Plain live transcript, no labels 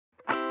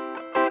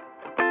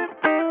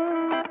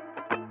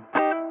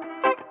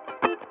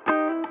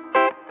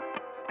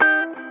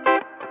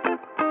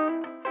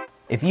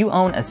If you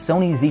own a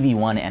Sony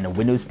ZV-1 and a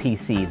Windows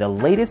PC, the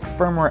latest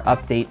firmware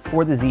update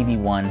for the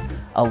ZV-1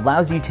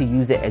 allows you to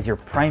use it as your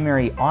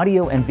primary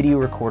audio and video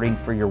recording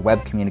for your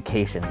web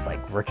communications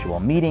like virtual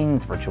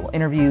meetings, virtual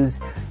interviews,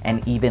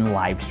 and even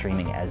live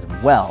streaming as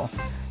well.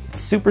 It's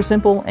super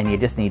simple and you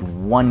just need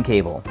one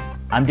cable.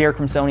 I'm Derek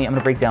from Sony. I'm going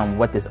to break down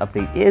what this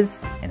update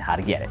is and how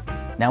to get it.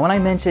 Now, when I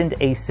mentioned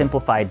a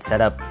simplified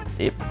setup,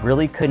 it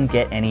really couldn't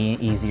get any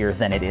easier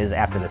than it is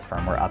after this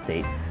firmware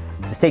update.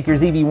 Just take your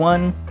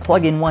ZV-1,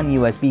 plug in one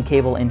USB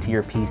cable into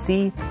your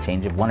PC,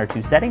 change one or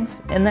two settings,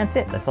 and that's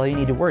it. That's all you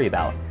need to worry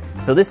about.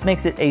 So this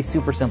makes it a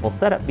super simple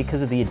setup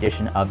because of the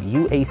addition of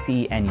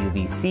UAC and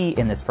UVC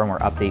in this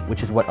firmware update,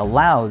 which is what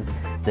allows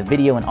the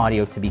video and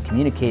audio to be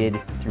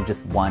communicated through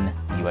just one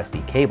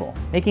USB cable,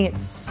 making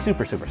it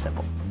super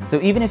simple.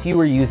 So even if you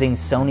were using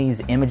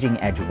Sony's Imaging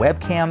Edge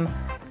webcam,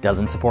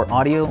 doesn't support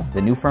audio,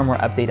 the new firmware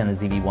update on the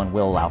ZV-1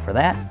 will allow for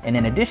that. And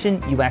in addition,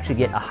 you actually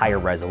get a higher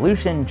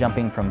resolution,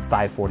 jumping from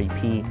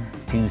 540p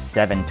to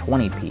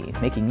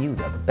 720p, making you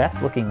the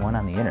best looking one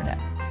on the internet.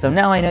 So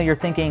now I know you're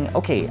thinking,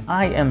 okay,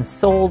 I am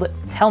sold.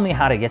 Tell me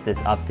how to get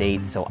this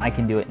update so I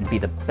can do it and be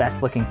the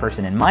best looking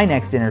person in my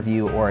next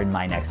interview or in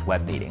my next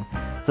web meeting.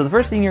 So the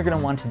first thing you're going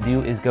to want to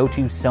do is go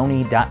to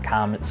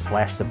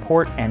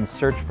sony.com/support and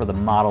search for the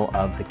model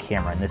of the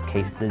camera, in this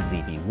case the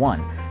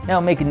ZV-1. Now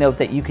make a note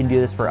that you can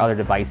do this for other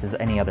devices,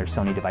 any other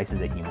Sony devices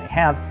that you may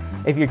have,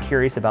 if you're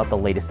curious about the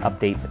latest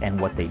updates and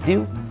what they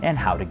do and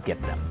how to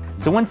get them.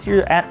 So once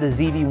you're at the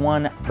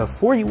ZV-1,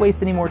 before you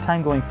waste any more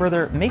time going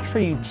further, make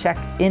sure you check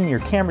in your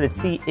camera to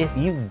see if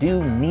you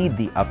do need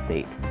the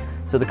update.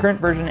 So the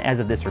current version as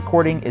of this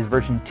recording is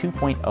version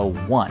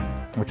 2.01,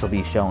 which will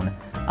be shown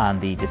on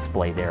the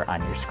display there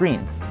on your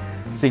screen.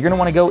 So you're going to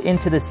want to go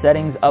into the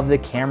settings of the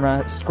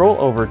camera, scroll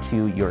over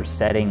to your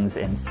settings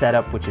and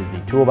setup, which is the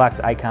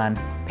toolbox icon,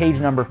 page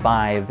number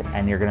 5,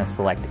 and you're going to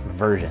select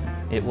version.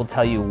 It will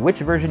tell you which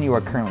version you are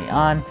currently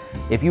on.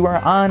 If you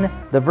are on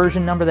the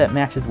version number that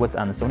matches what's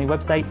on the Sony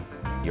website,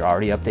 you're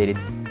already updated,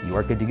 you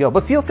are good to go.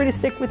 But feel free to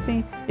stick with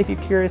me if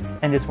you're curious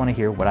and just want to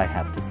hear what I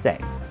have to say.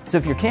 So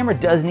if your camera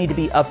does need to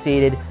be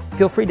updated,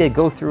 feel free to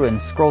go through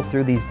and scroll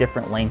through these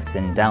different links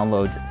and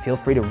downloads. Feel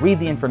free to read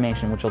the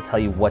information, which will tell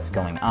you what's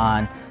going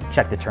on.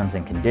 Check the terms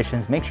and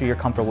conditions. Make sure you're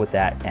comfortable with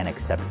that and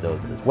accept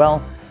those as well.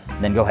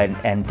 Then go ahead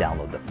and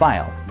download the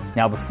file.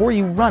 Now, before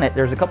you run it,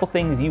 there's a couple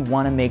things you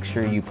want to make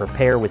sure you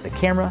prepare with the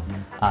camera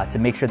to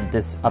make sure that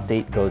this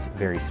update goes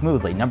very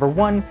smoothly. Number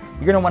one,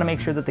 you're going to want to make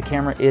sure that the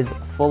camera is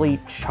fully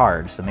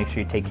charged. So make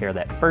sure you take care of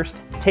that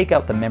first. Take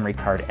out the memory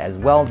card as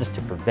well, just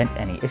to prevent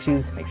any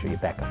issues. Make sure you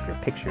back up your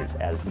pictures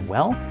as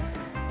well.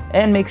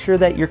 And make sure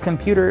that your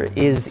computer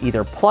is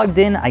either plugged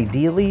in,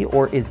 ideally,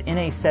 or is in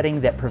a setting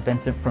that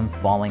prevents it from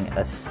falling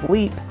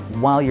asleep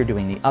while you're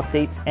doing the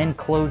updates, and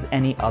close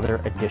any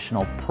other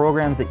additional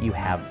programs that you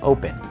have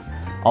open.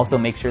 Also,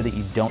 make sure that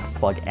you don't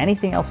plug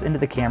anything else into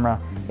the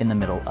camera in the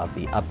middle of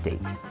the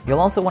update. You'll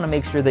also want to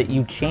make sure that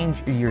you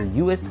change your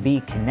USB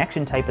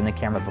connection type in the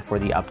camera before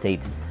the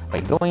update by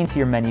going into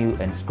your menu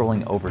and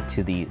scrolling over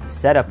to the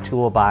Setup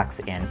toolbox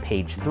and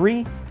page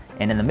 3.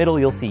 And in the middle,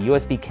 you'll see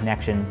USB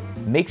connection.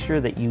 Make sure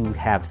that you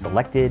have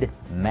selected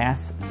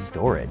mass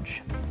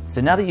storage.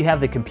 So now that you have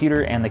the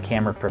computer and the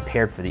camera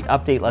prepared for the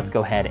update, let's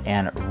go ahead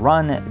and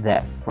run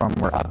that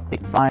firmware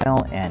update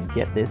file and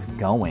get this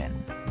going.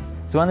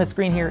 So on the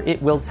screen here,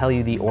 it will tell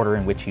you the order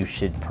in which you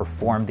should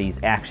perform these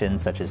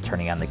actions, such as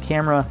turning on the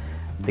camera.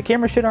 The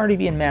camera should already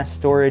be in mass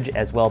storage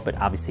as well, but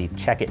obviously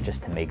check it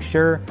just to make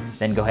sure.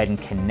 Then go ahead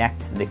and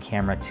connect the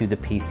camera to the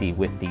PC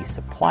with the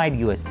supplied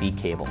USB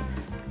cable.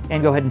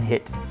 And go ahead and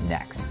hit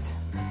next.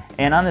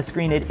 And on the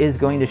screen, it is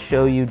going to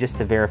show you, just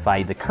to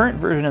verify, the current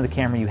version of the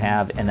camera you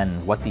have and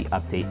then what the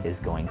update is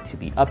going to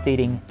be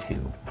updating to.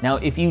 Now,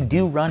 if you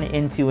do run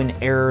into an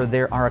error,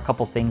 there are a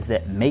couple things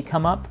that may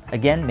come up.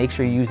 Again, make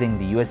sure you're using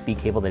the USB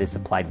cable that is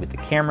supplied with the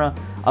camera.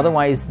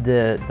 Otherwise,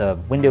 the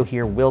window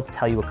here will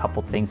tell you a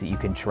couple things that you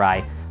can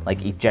try,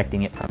 like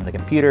ejecting it from the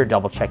computer,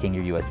 double checking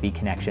your USB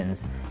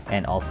connections,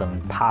 and also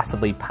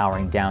possibly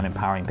powering down and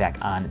powering back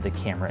on the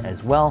camera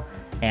as well,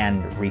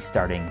 and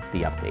restarting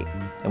the update.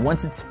 And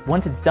once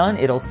it's done,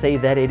 it'll say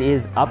that it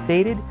is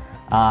updated.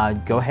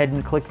 Go ahead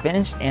and click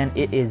finish, and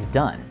it is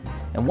done.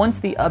 And once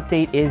the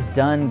update is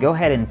done, go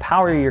ahead and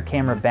power your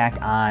camera back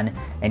on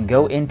and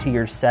go into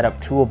your setup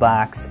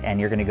toolbox, and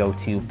you're going to go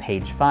to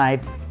page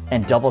 5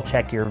 and double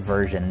check your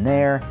version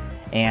there,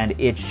 and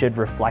it should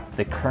reflect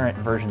the current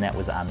version that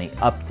was on the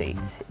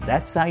update.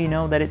 That's how you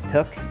know that it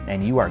took,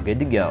 and you are good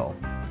to go.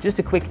 Just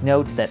a quick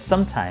note that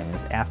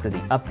sometimes after the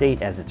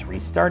update, as it's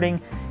restarting,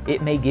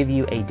 it may give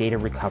you a data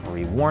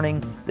recovery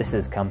warning. This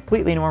is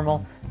completely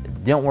normal.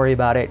 Don't worry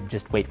about it.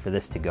 Just wait for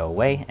this to go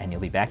away and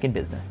you'll be back in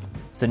business.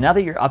 So now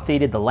that you're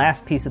updated, the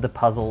last piece of the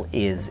puzzle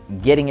is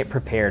getting it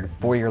prepared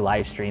for your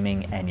live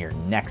streaming and your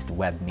next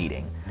web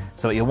meeting.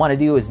 So what you'll want to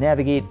do is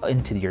navigate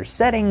into your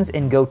settings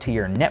and go to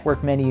your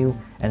network menu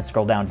and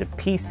scroll down to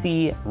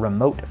PC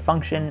remote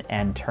function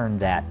and turn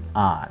that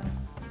on.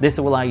 This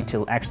will allow you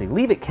to actually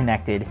leave it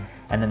connected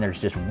And then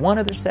there's just one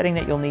other setting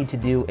that you'll need to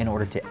do in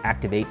order to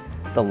activate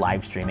the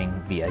live streaming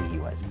via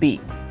USB.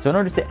 So in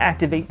order to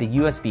activate the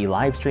USB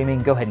live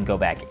streaming, go ahead and go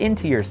back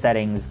into your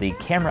settings, the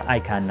camera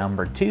icon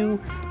number 2,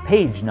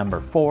 page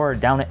number 4,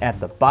 down at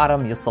the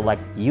bottom, you'll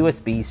select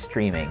USB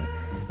streaming.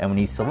 And when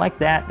you select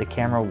that, the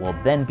camera will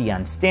then be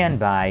on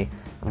standby,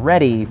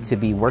 ready to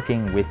be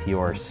working with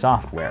your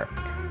software.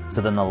 So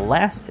then the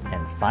last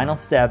and final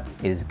step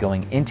is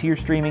going into your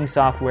streaming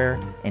software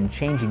and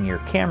changing your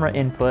camera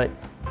input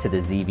to the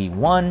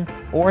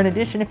ZV-1, or in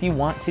addition, if you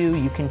want to,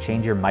 you can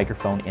change your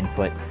microphone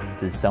input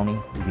to the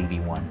Sony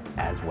ZV-1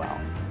 as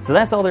well. So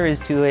that's all there is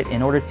to it.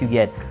 In order to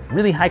get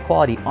really high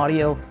quality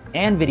audio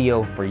and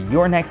video for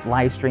your next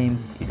live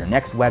stream, your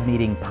next web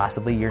meeting,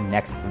 possibly your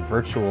next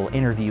virtual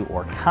interview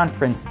or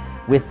conference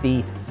with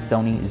the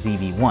Sony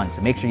ZV-1.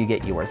 So make sure you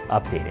get yours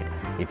updated.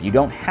 If you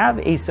don't have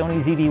a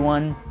Sony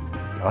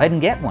ZV-1, go ahead and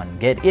get one.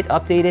 Get it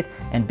updated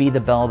and be the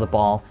belle of the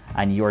ball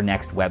on your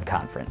next web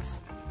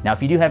conference. Now,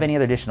 if you do have any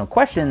other additional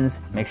questions,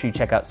 make sure you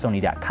check out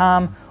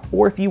Sony.com,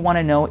 or if you want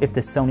to know if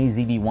the Sony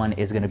ZV-1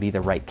 is going to be the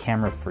right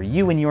camera for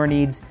you and your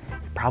needs,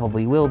 it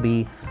probably will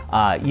be,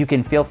 you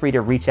can feel free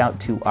to reach out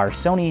to our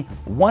Sony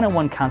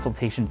one-on-one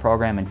consultation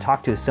program and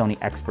talk to a Sony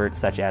expert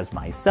such as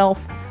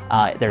myself.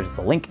 There's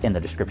a link in the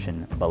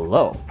description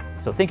below.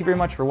 So thank you very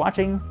much for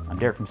watching. I'm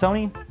Derek from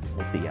Sony.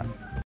 We'll see you.